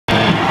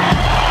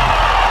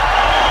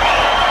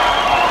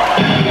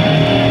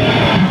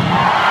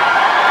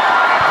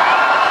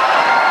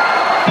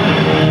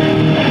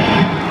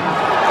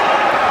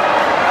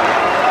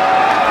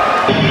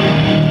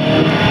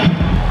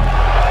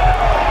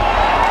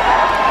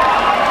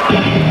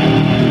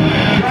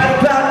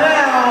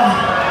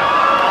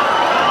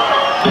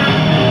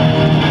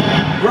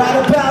Right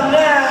about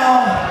now,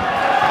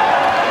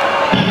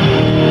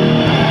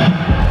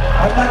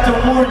 I'd like to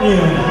warn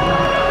you,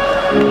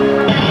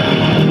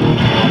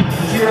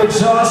 if you're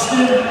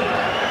exhausted,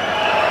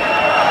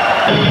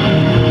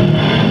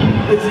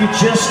 if you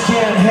just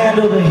can't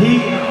handle the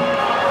heat,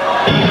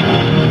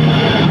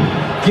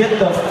 get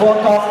the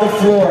fuck off the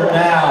floor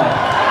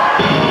now.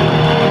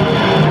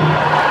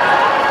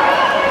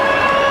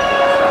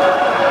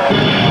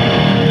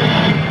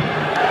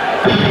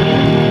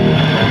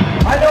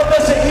 I know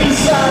there's an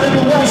east side and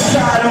a west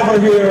side over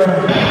here.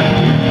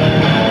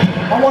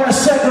 I want to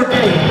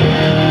segregate.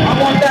 I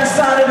want that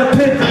side of the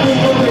pit to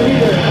move over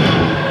here.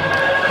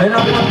 And I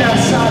want that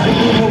side to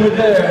move over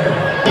there.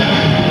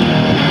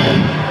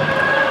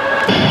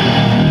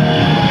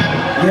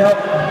 Yep.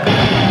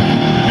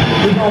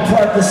 We're going to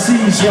part the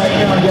seas right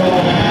now,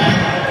 y'all.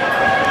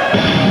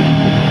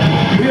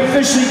 We're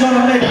officially going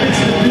to make this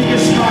the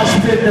biggest mosh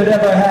pit that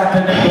ever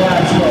happened in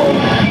Glasgow.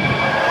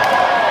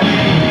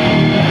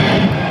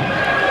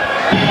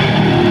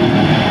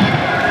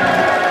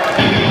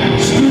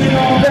 Scooting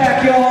on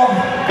back, y'all.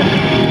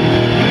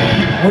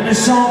 When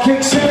this song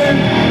kicks in,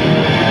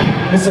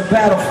 it's a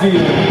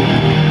battlefield.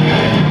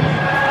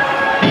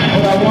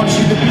 But I want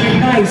you to be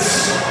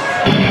nice.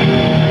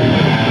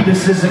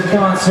 This is a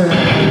concert.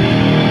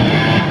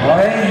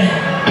 Alright?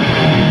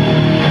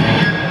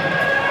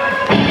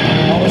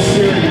 All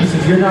serious,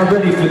 if you're not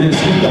ready for this,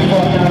 get the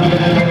fuck down in the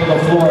middle of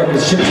the floor,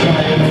 because shit's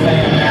gonna hit the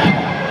fan now.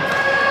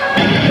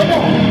 Come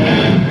on!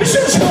 This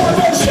is one of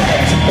those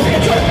days you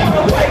don't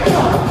wanna wake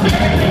up.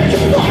 Everything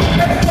is fucked,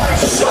 everybody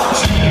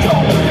sucks.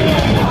 Don't really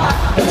know why,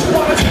 but you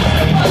wanna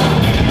talk about.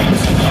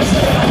 This is what's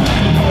going on.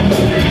 I'm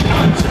moving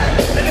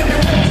contact, and if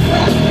you're ready to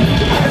rock,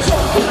 I can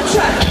talk on the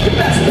track. The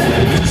best thing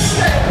is to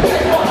stay away,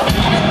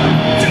 motherfucker.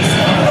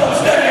 Just one of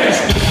those days.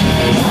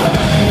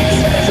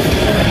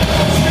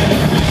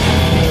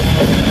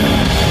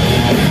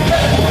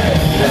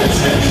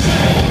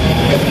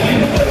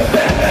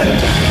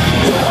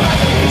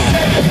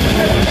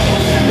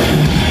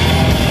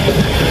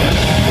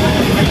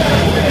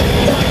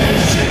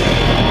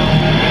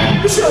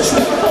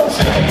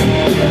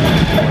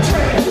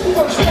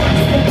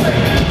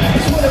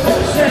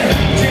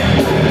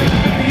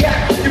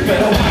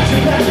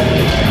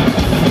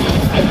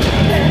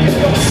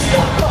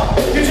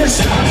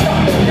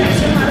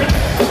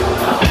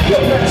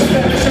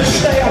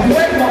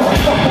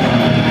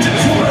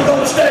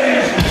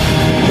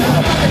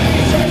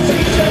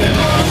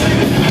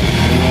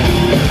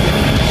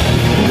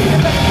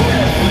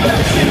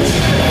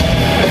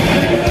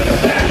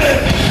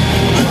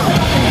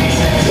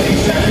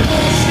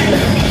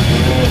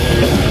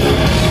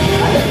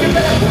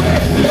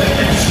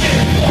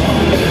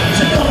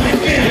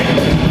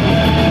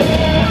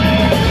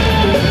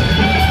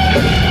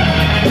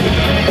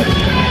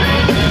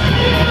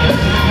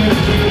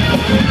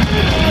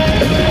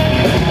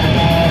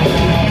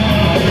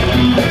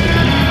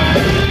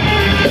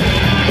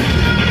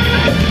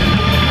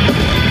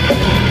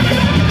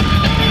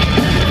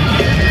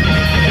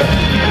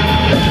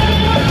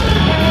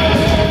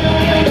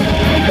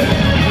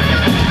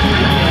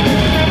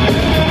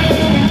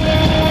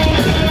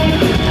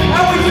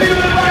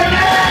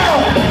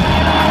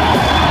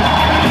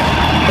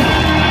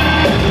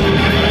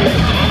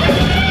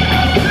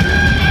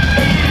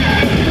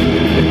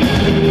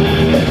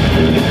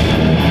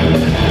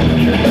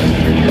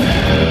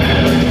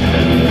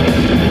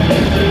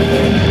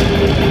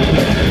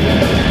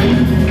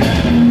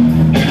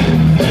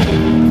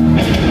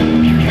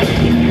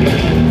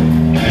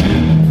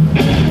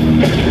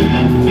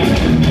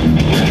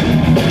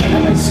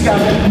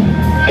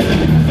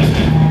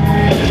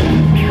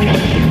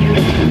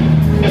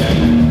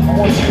 I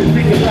want you to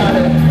think about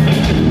it.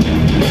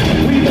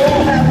 We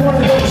all have one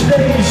of those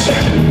days